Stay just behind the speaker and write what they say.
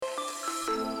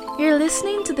You're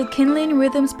listening to the Kindling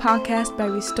Rhythms Podcast by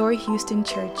Restore Houston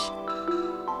Church.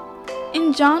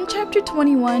 In John chapter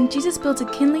 21, Jesus built a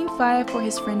kindling fire for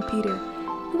his friend Peter,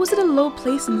 who was at a low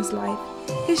place in his life.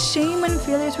 His shame and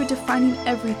failures were defining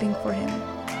everything for him.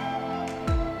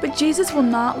 But Jesus will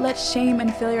not let shame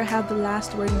and failure have the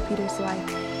last word in Peter's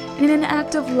life. And in an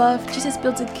act of love, Jesus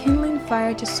built a kindling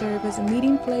fire to serve as a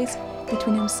meeting place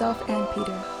between himself and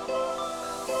Peter.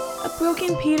 A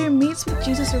broken Peter meets with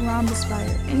Jesus around this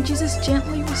fire, and Jesus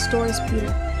gently restores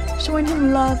Peter, showing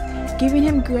him love, giving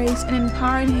him grace, and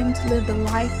empowering him to live the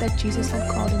life that Jesus had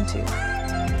called him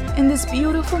to. In this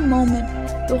beautiful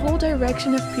moment, the whole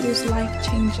direction of Peter's life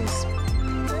changes.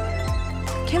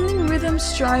 Kindling Rhythms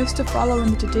strives to follow in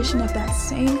the tradition of that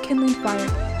same kindling fire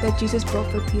that Jesus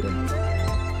built for Peter,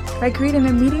 by creating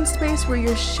a meeting space where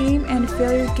your shame and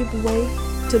failure give way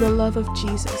to the love of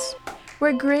Jesus,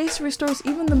 where grace restores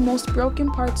even the most broken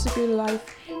parts of your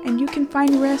life, and you can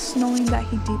find rest knowing that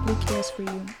He deeply cares for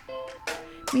you.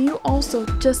 May you also,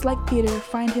 just like Peter,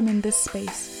 find Him in this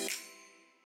space.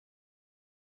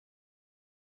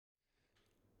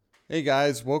 Hey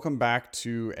guys, welcome back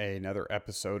to another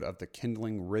episode of the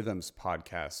Kindling Rhythms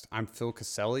Podcast. I'm Phill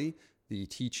Coselli, the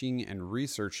teaching and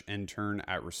research intern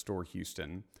at Restore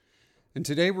Houston. And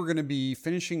today we're going to be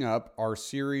finishing up our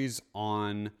series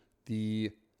on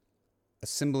the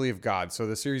Assembly of God. So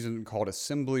the series is called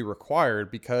Assembly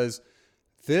Required because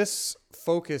this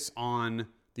focus on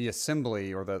the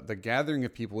assembly or the gathering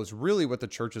of people is really what the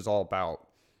church is all about.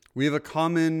 We have a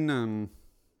common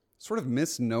sort of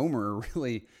misnomer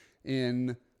really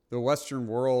in the Western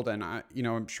world, and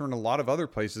I'm sure in a lot of other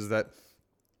places, that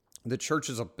the church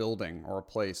is a building or a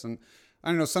place. And I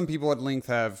don't know, some people at length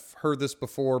have heard this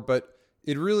before, but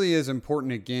it really is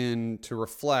important again to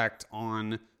reflect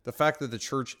on the fact that the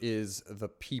church is the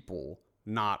people,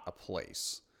 not a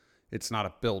place. It's not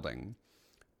a building.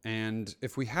 And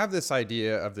if we have this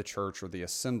idea of the church or the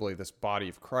assembly, this body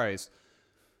of Christ,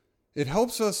 it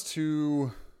helps us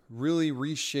to really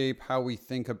reshape how we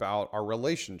think about our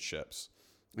relationships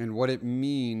and what it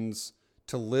means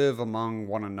to live among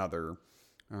one another,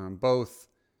 both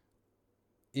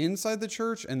inside the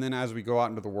church and then as we go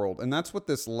out into the world. And that's what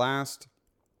this last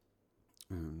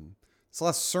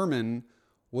sermon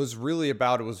was really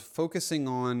about. It was focusing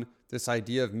on this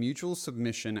idea of mutual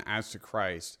submission as to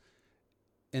Christ,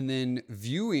 and then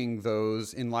viewing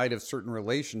those in light of certain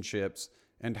relationships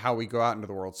and how we go out into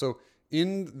the world. So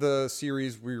in the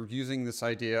series, we're using this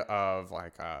idea of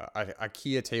like a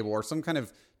IKEA table or some kind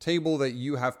of table that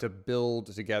you have to build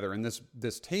together. And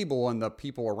this table and the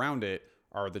people around it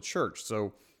are the church.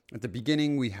 So at the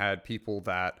beginning, we had people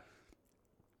that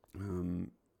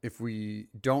if we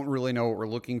don't really know what we're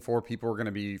looking for, people are going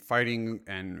to be fighting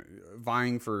and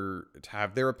vying to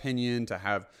have their opinion, to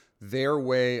have their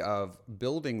way of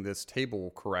building this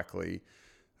table correctly,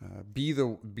 be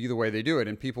the way they do it.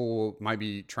 And people might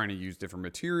be trying to use different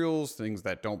materials, things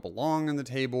that don't belong in the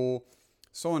table,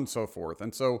 so on and so forth.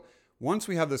 And so once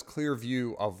we have this clear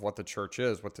view of what the church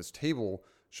is, what this table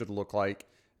should look like,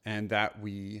 and that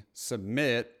we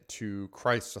submit to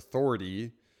Christ's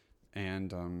authority,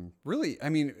 and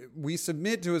we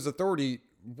submit to His authority,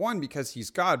 one, because He's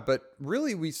God, but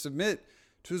really we submit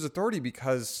to His authority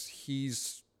because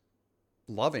He's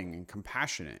loving and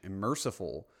compassionate and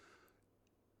merciful.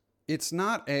 It's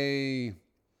not really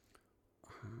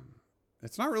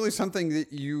something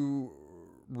that you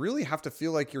really have to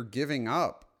feel like you're giving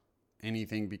up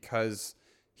anything, because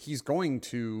He's going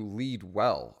to lead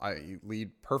well,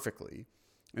 lead perfectly.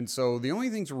 And so the only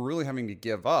things we're really having to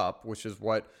give up, which is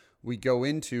what we go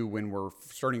into when we're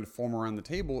starting to form around the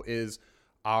table, is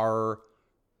our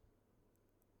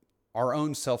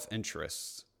own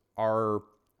self-interests, our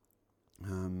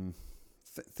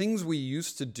things we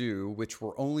used to do, which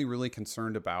we're only really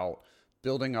concerned about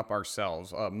building up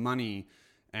ourselves, money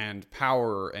and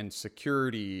power and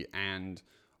security and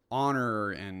honor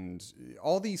and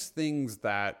all these things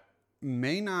that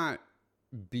may not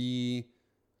be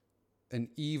an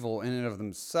evil in and of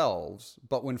themselves,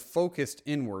 but when focused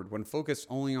inward, when focused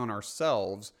only on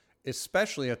ourselves,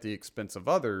 especially at the expense of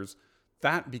others,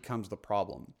 that becomes the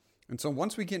problem. And so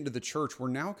once we get into the church, we're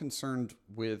now concerned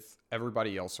with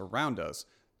everybody else around us.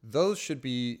 Those should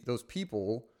be those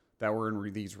people that we're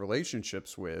in these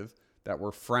relationships with, that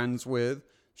we're friends with,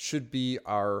 should be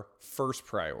our first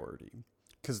priority,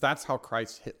 because that's how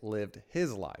Christ lived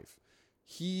His life.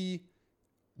 He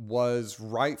was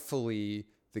rightfully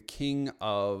the king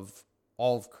of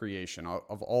all of creation,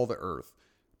 of all the earth.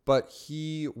 But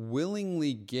He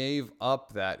willingly gave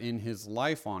up that in His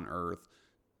life on earth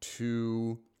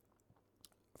to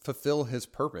fulfill His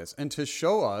purpose and to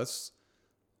show us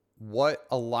what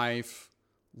a life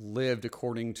lived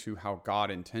according to how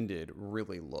God intended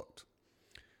really looked.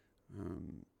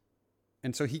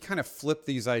 And so he kind of flipped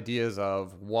these ideas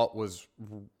of what was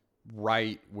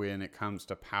right when it comes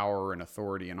to power and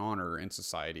authority and honor in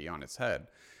society on its head.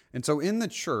 And so in the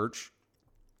church,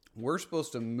 we're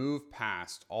supposed to move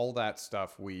past all that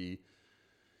stuff we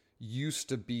used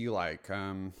to be like.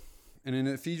 And in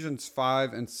Ephesians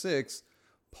 5 and 6,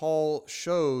 Paul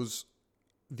shows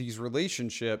these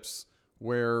relationships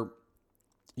where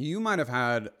you might have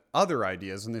had other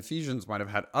ideas, and the Ephesians might have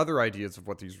had other ideas of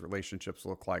what these relationships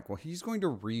look like. Well, he's going to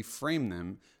reframe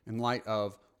them in light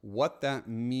of what that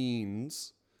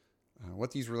means,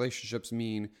 what these relationships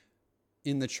mean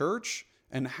in the church,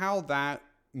 and how that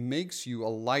makes you a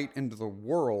light into the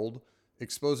world,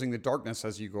 exposing the darkness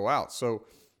as you go out. So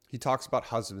he talks about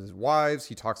husbands and wives,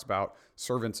 he talks about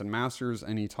servants and masters,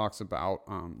 and he talks about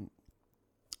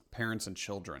parents and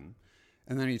children.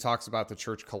 And then he talks about the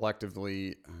church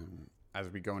collectively, as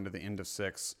we go into the end of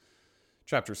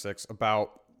chapter 6,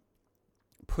 about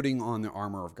putting on the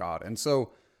armor of God. And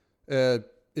so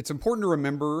it's important to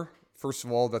remember, first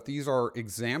of all, that these are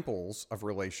examples of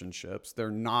relationships.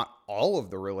 They're not all of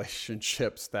the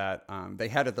relationships that they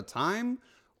had at the time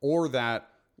or that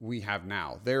we have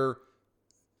now. They're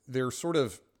sort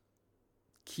of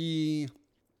key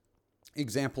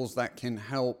examples that can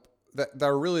help, that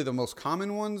are really the most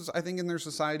common ones, I think, in their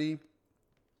society,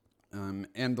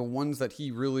 and the ones that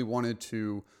he really wanted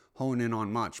to hone in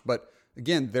on much. But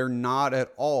again, they're not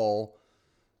at all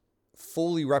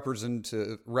fully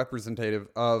representative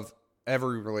of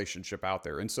every relationship out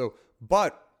there. And so,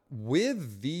 but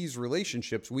with these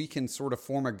relationships, we can sort of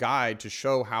form a guide to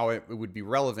show how it would be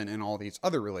relevant in all these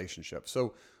other relationships.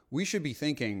 So we should be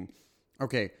thinking,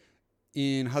 okay,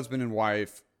 in husband and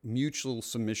wife, mutual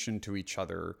submission to each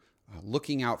other,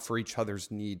 looking out for each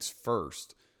other's needs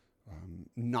first,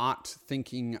 not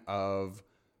thinking of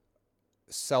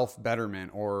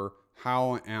self-betterment or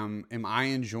how am I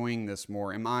enjoying this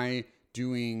more? Am I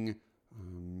doing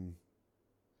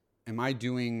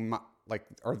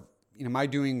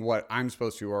what I'm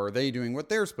supposed to, or are they doing what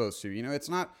they're supposed to? It's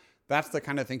not, that's the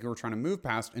kind of thing we're trying to move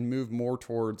past and move more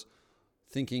towards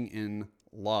thinking in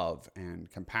love and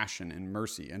compassion and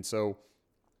mercy. And so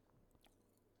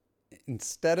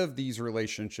instead of these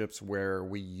relationships where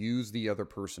we use the other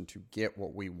person to get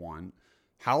what we want,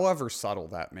 however subtle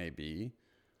that may be,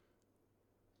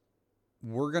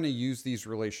 we're going to use these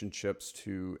relationships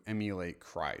to emulate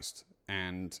Christ.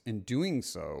 And in doing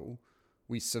so,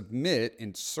 we submit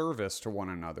in service to one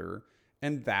another,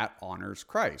 and that honors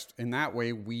Christ. In that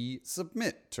way, we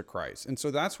submit to Christ. And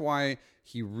so that's why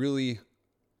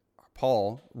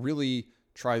Paul really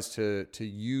tries to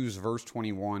use verse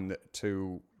 21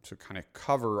 to kind of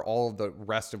cover all of the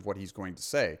rest of what he's going to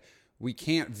say. We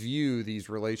can't view these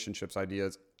relationships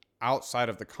ideas outside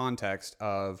of the context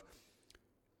of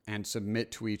and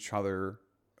submit to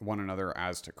one another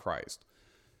as to Christ,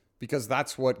 because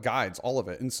that's what guides all of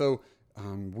it. And so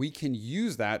we can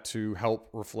use that to help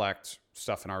reflect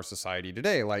stuff in our society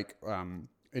today. Like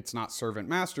it's not servant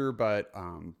master, but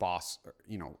boss,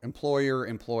 employer,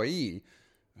 employee,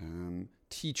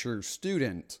 teacher,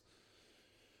 student.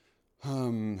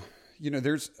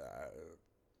 There's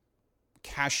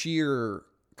cashier,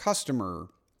 customer,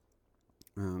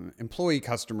 employee,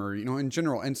 customer, in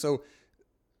general. And so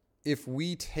if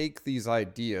we take these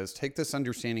ideas, take this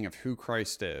understanding of who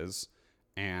Christ is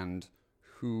and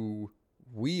who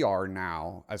we are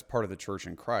now as part of the church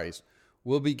in Christ,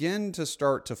 we'll begin to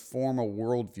start to form a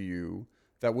worldview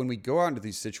that when we go out into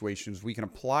these situations, we can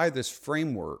apply this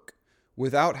framework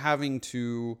without having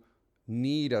to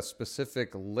need a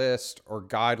specific list or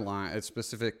guideline, a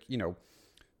specific,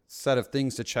 set of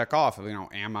things to check off.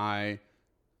 Am I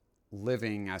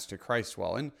living as to Christ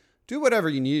well? And do whatever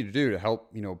you need to do to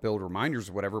help, build reminders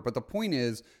or whatever. But the point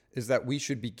is that we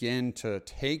should begin to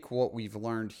take what we've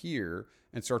learned here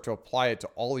and start to apply it to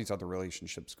all these other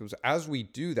relationships. Because as we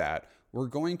do that, we're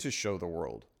going to show the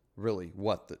world really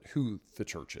who the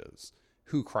church is,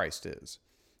 who Christ is.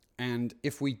 And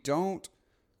if we don't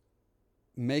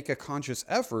make a conscious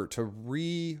effort to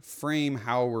reframe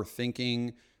how we're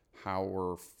thinking, how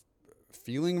we're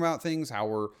feeling about things, how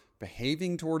we're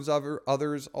behaving towards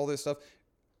others, all this stuff,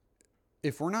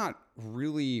 if we're not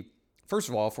really, first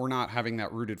of all, if we're not having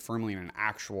that rooted firmly in an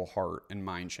actual heart and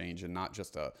mind change and not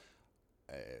just a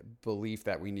belief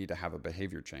that we need to have a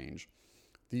behavior change,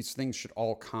 these things should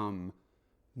all come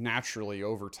naturally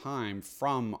over time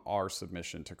from our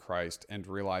submission to Christ and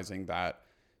realizing that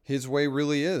his way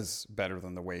really is better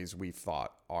than the ways we've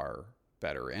thought are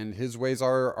better. And his ways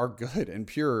are good and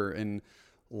pure and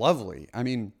lovely. I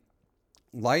mean,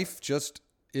 life just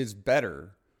is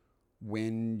better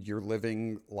when you're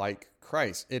living like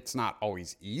Christ. It's not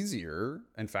always easier.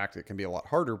 In fact, it can be a lot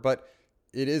harder, but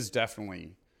it is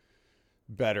definitely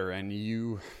better.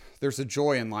 And there's a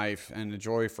joy in life, and a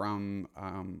joy from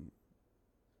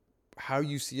how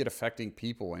you see it affecting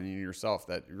people and in yourself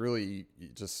that really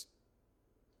just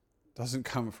doesn't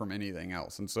come from anything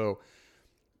else. And so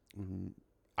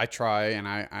I try, and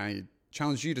I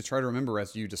challenge you to try to remember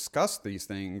as you discuss these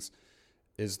things,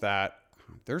 is that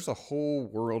there's a whole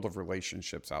world of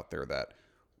relationships out there that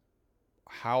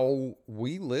how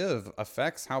we live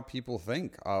affects how people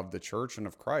think of the church and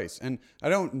of Christ. And I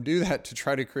don't do that to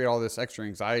try to create all this extra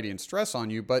anxiety and stress on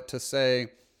you, but to say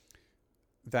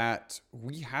that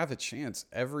we have a chance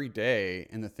every day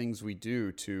in the things we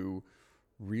do to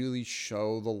really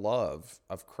show the love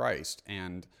of Christ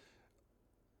and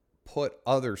put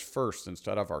others first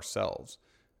instead of ourselves.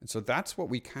 And so that's what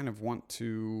we kind of want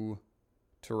to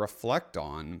reflect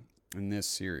on in this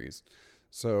series.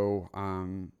 So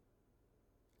I'm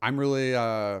really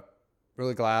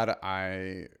glad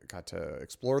I got to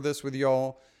explore this with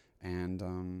y'all, and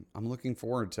I'm looking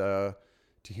forward to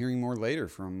hearing more later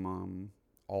from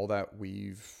all that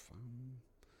we've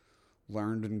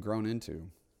learned and grown into.